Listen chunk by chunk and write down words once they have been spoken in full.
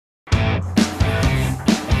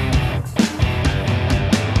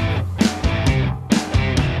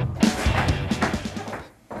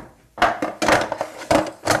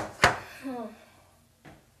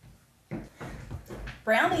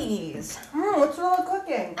Brownies. What's wrong with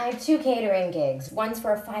cooking? I have 2 catering gigs. One's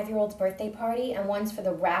for a 5-year-old's birthday party, and one's for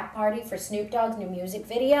the rap party for Snoop Dogg's new music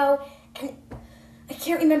video. And I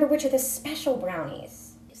can't remember which are the special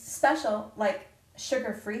brownies. Special, like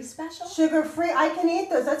sugar-free special? Sugar-free? I can eat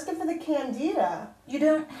those. That's good for the candida. You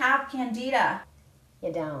don't have candida.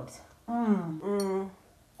 You don't.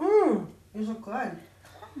 These are good.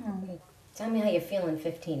 Tell me how you feel in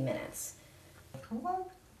 15 minutes.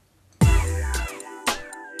 Cool.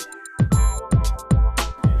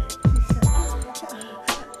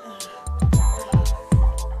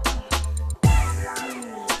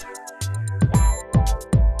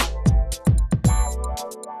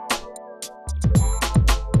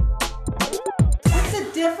 What's the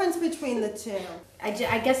difference between the two? I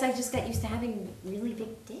guess I just got used to having really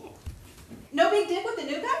big dick. No big dick with the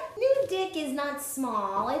new guy? New dick is not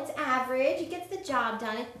small. It's average. It gets the job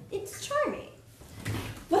done. It's charming.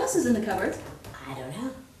 What else is in the cupboard? I don't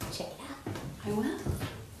know. Check it out. I will.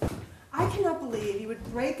 I cannot believe you would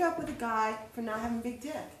break up with a guy for not having a big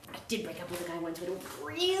dick. I did break up with a guy once with a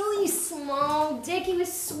really small dick. He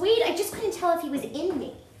was sweet. I just couldn't tell if he was in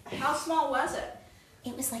me. How small was it?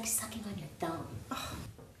 It was like sucking on your thumb.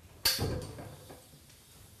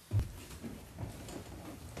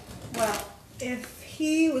 Well, if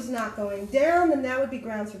he was not going down, then that would be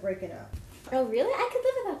grounds for breaking up. Oh, really? I could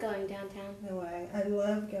live without going downtown. No way. I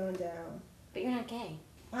love going down. But you're not gay.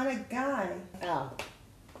 I'm a guy. Oh.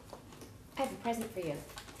 I have a present for you.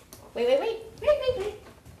 Wait.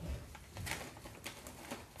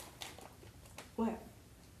 What?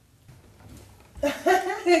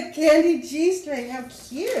 A candy G-string. How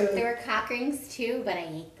cute. There were cock rings too, but I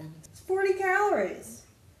ate them. It's 40 calories.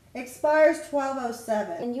 Expires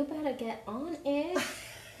 12:07. And you better get on it.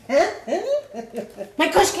 My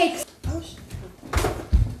kush cakes!